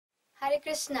Hare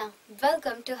Krishna.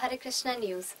 Welcome to Hare Krishna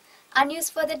News. Our news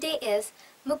for the day is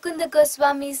Mukunda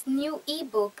Goswami's new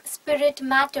e-book Spirit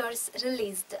Matters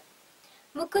released.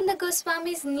 Mukunda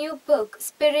Goswami's new book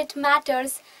Spirit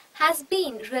Matters has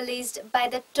been released by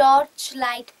the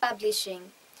Torchlight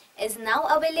Publishing. Is now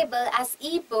available as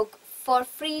e-book for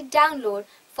free download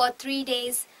for 3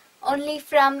 days only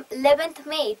from 11th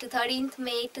May to 13th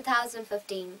May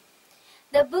 2015.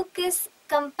 The book is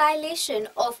compilation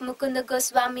of Mukunda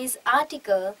Goswami's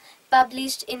article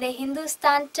published in the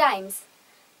Hindustan Times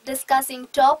discussing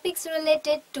topics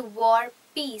related to war,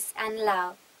 peace and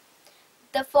love.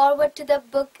 The foreword to the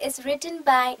book is written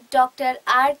by Dr.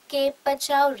 R.K.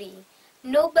 Pachauri,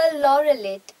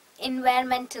 Nobel-laureate,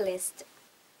 environmentalist.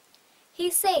 He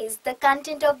says the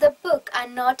content of the book are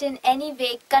not in any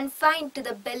way confined to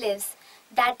the beliefs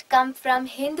that come from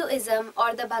Hinduism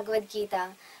or the Bhagavad-gita,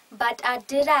 but are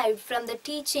derived from the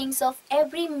teachings of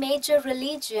every major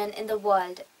religion in the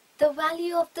world. The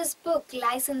value of this book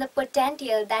lies in the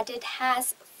potential that it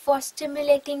has for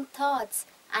stimulating thoughts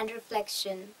and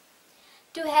reflection.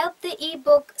 To help the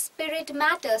e-book Spirit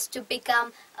Matters to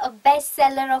become a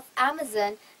bestseller of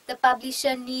Amazon, the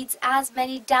publisher needs as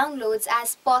many downloads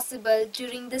as possible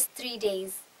during these 3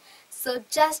 days. So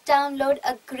just download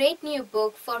a great new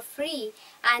book for free,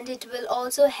 and it will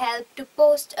also help to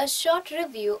post a short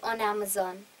review on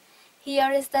Amazon.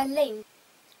 Here is the link.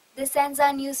 This ends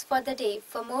our news for the day.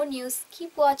 For more news,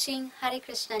 keep watching Hare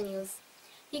Krishna News.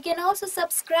 You can also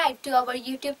subscribe to our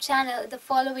YouTube channel, the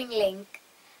following link.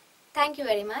 Thank you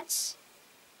very much.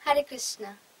 Hare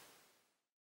Krishna.